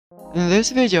In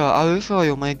this video, I will show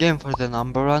you my game for the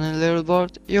number running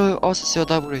leaderboard. You will also see what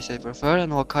upgrades I prefer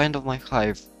and what kind of my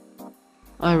hive.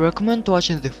 I recommend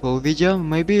watching the full video,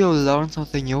 maybe you'll learn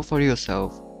something new for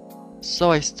yourself.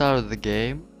 So I started the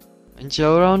game.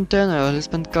 Until round 10 I only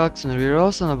spent COGS on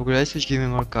rerolls and upgrades which give me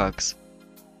more COGS.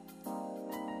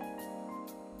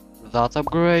 That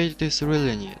upgrade is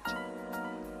really neat.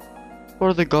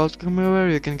 For the gold mirror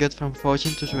you can get from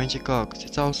 14 to 20 COGS,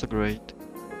 it's also great.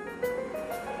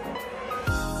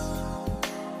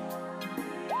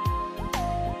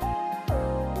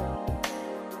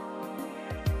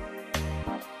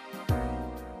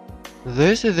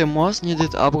 This is the most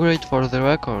needed upgrade for the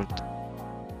record.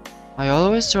 I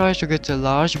always try to get a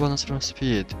large bonus from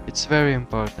speed, it's very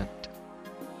important.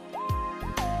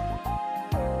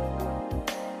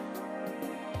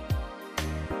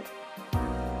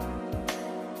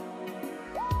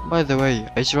 By the way,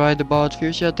 I tried about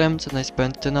 50 attempts and I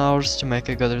spent 10 hours to make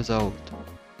a good result.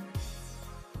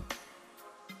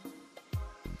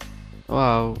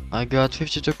 Wow, I got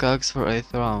 52 COGS for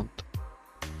 8th round.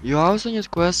 You also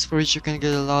need quests for which you can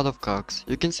get a lot of COGS,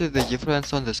 you can see the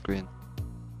difference on the screen.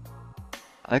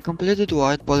 I completed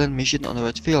White Pollen mission on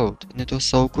Red Field, and it was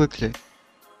so quickly.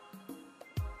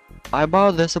 I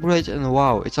bought this upgrade and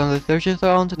wow, it's on the 30th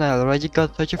round and I already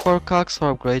got 34 COGS for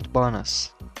upgrade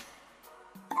bonus.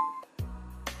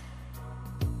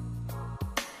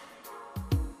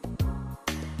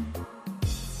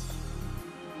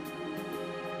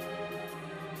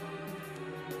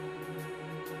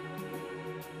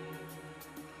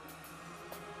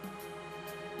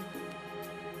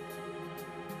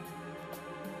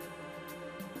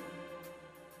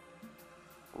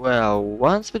 Well,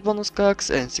 1 speed bonus COGS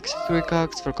and 63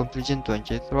 COGS for completing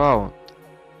 20th round.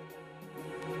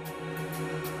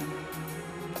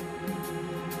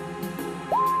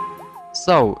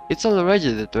 So, it's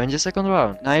already the 22nd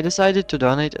round and I decided to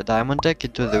donate a diamond deck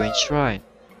into the Wind Shrine.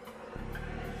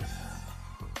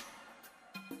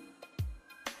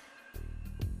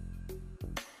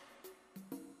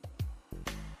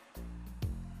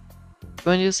 The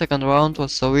 22nd round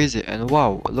was so easy and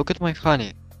wow, look at my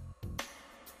honey.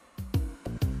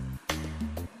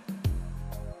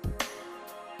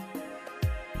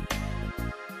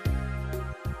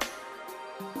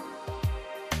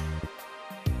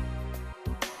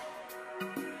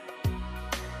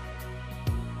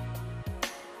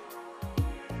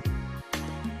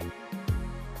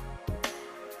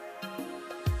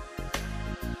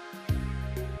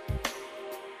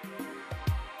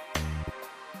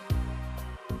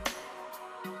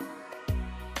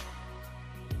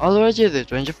 Already the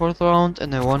 24th round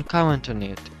and I won't comment on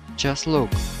it, just look.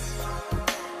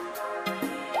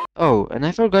 Oh, and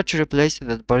I forgot to replace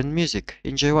that boring music,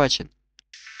 enjoy watching.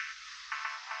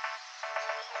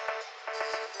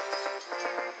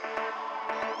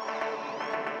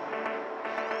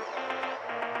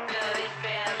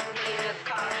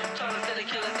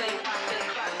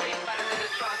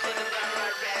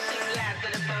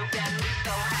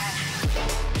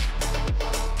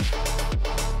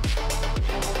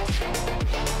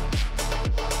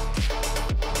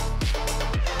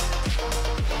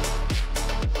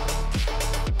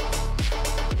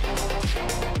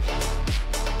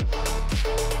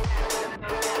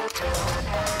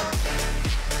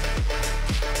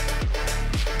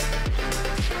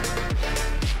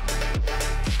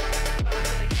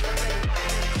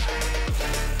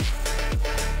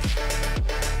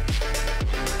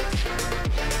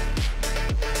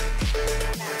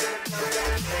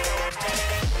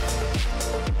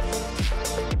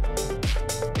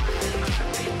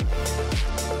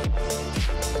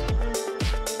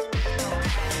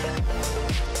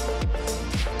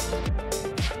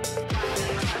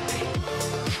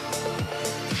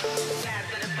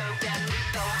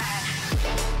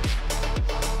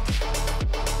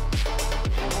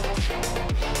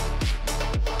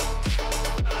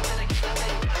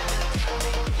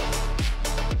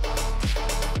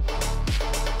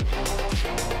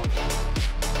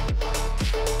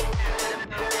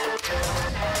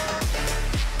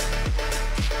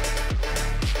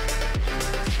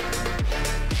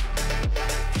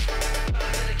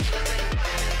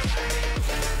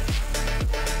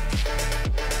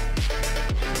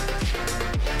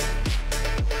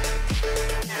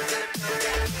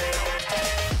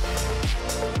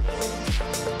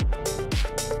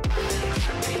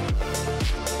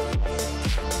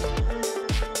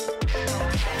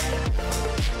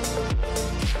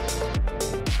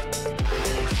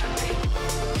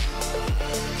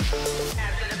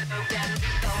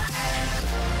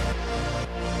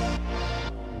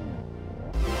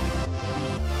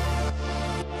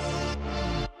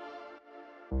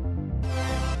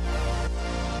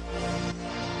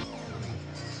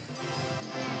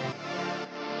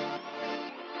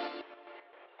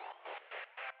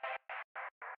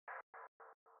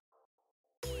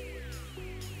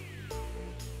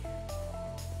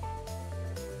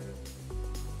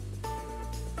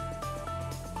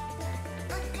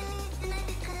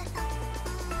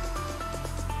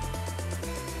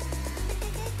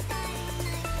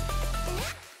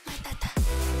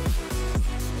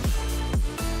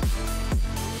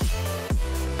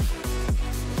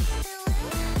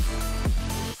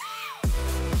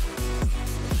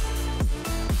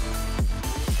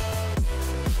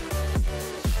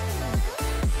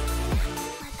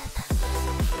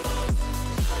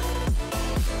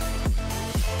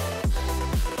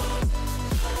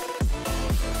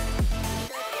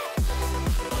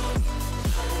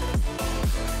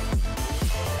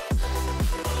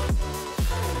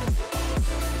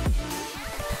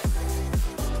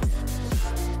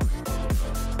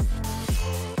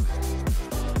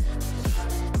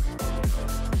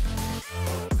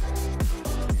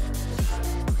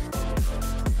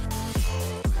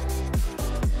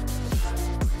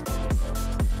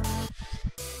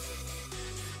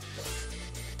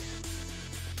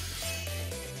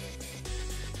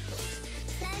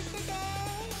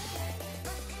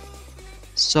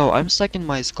 So I'm stuck in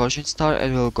my scorching star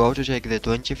and will go to take the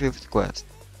 25th quest.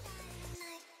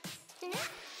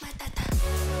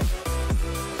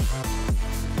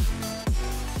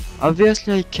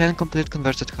 Obviously I can't complete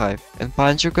Converted Hive, and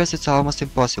Punch request is almost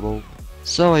impossible.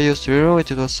 So I used Reroll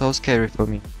it was so scary for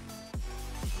me.